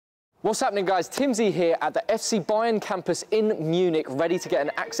What's happening, guys? Timbsy here at the FC Bayern campus in Munich, ready to get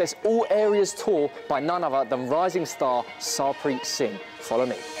an Access All Areas tour by none other than rising star Sarpreet Singh. Follow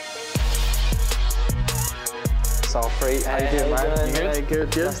me. Sarpreet, how you doing, man? You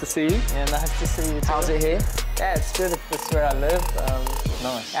good? Yeah, good. Nice to see you. Yeah, nice to see you too. How's it here? Yeah, it's good. It's where I live.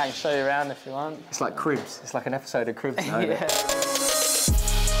 Nice. Yeah, I can show you around if you want. It's like Cribs. It's like an episode of Cribs now, Yeah.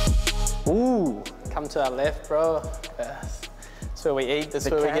 Ooh. Come to our left, bro. That's where we eat. That's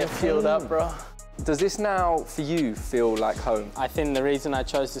where we get fueled up, bro. Does this now, for you, feel like home? I think the reason I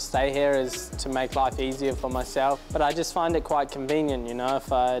chose to stay here is to make life easier for myself. But I just find it quite convenient, you know.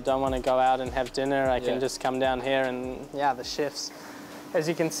 If I don't want to go out and have dinner, I can just come down here and, yeah, the chefs, as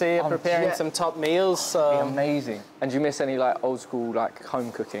you can see, are preparing some top meals. So amazing. And do you miss any like old school like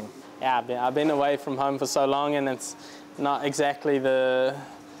home cooking? Yeah, I've been away from home for so long, and it's not exactly the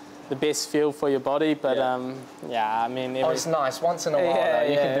best feel for your body, but yeah, I mean... it's nice, once in a while,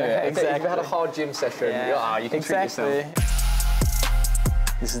 you can do it. Exactly. If you've had a hard gym session, you can treat yourself.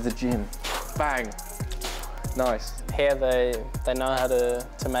 This is the gym. Bang. Nice. Here they know how to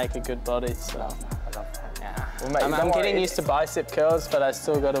make a good body, so... I love that. Yeah. Well, mate, I'm getting used to bicep curls, but I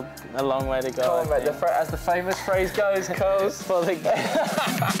still got a long way to go. Come on, mate, as the famous phrase goes, curls for the...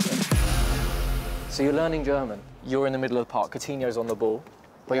 So you're learning German. You're in the middle of the park, Coutinho's on the ball.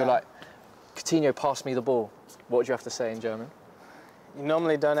 But you're like, Coutinho, pass me the ball. What do you have to say in German? You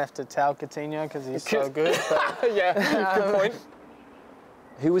normally don't have to tell Coutinho because he's so good. But yeah, good point.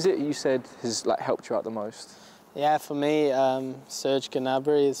 Who was it you said has like helped you out the most? Yeah, for me, Serge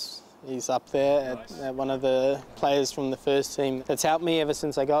Gnabry he's up there at one of the players from the first team. That's helped me ever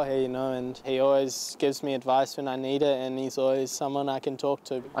since I got here, you know, and he always gives me advice when I need it, and he's always someone I can talk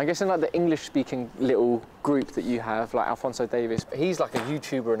to. I guess in like the English-speaking little group that you have, like Alphonso Davies, he's like a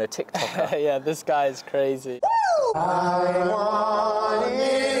YouTuber and a TikToker. Yeah, this guy is crazy. I want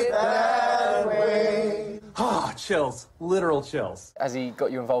it that way. Ah, chills. Literal chills. Has he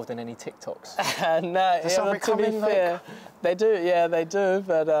got you involved in any TikToks? No, to be fair, they do,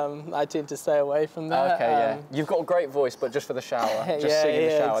 but I tend to stay away from that. Okay, yeah. You've got a great voice, but just for the shower. Just sing in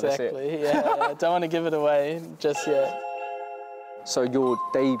the shower, exactly. that's it. Yeah, don't want to give it away just yet. So your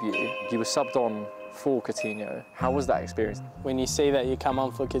debut, you were subbed on for Coutinho. How was that experience? When you see that you come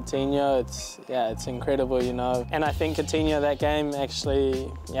on for Coutinho, it's incredible, you know. And I think Coutinho that game actually,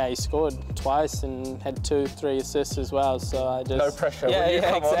 he scored twice and had 2-3 assists as well. So I just no pressure. Yeah,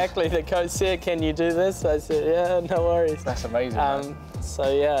 exactly. The coach said, "Can you do this?" I said, "Yeah, no worries." That's amazing. Man.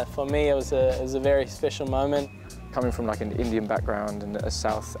 So yeah, for me it was a very special moment. Coming from like an Indian background and a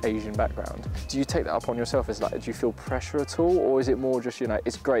South Asian background, do you take that upon yourself? As like, do you feel pressure at all, or is it more just, you know,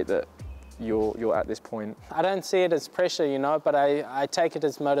 it's great that you're at this point? I don't see it as pressure, you know, but I take it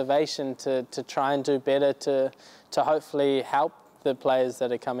as motivation to try and do better, to hopefully help the players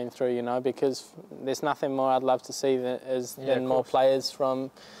that are coming through, you know, because there's nothing more I'd love to see than more players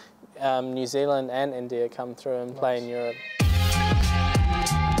from New Zealand and India come through and play in Europe.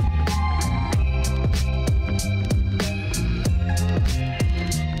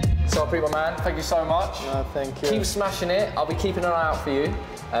 Sarpreet, my man, thank you so much. No, thank you. Keep smashing it. I'll be keeping an eye out for you.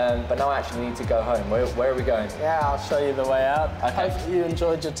 But now I actually need to go home. Where are we going? Yeah, I'll show you the way out. Okay. Hope you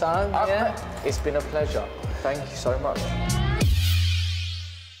enjoyed your time. Yeah. It's been a pleasure. Thank you so much.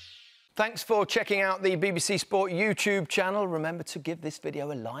 Thanks for checking out the BBC Sport YouTube channel. Remember to give this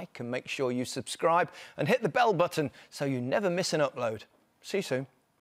video a like and make sure you subscribe and hit the bell button so you never miss an upload. See you soon.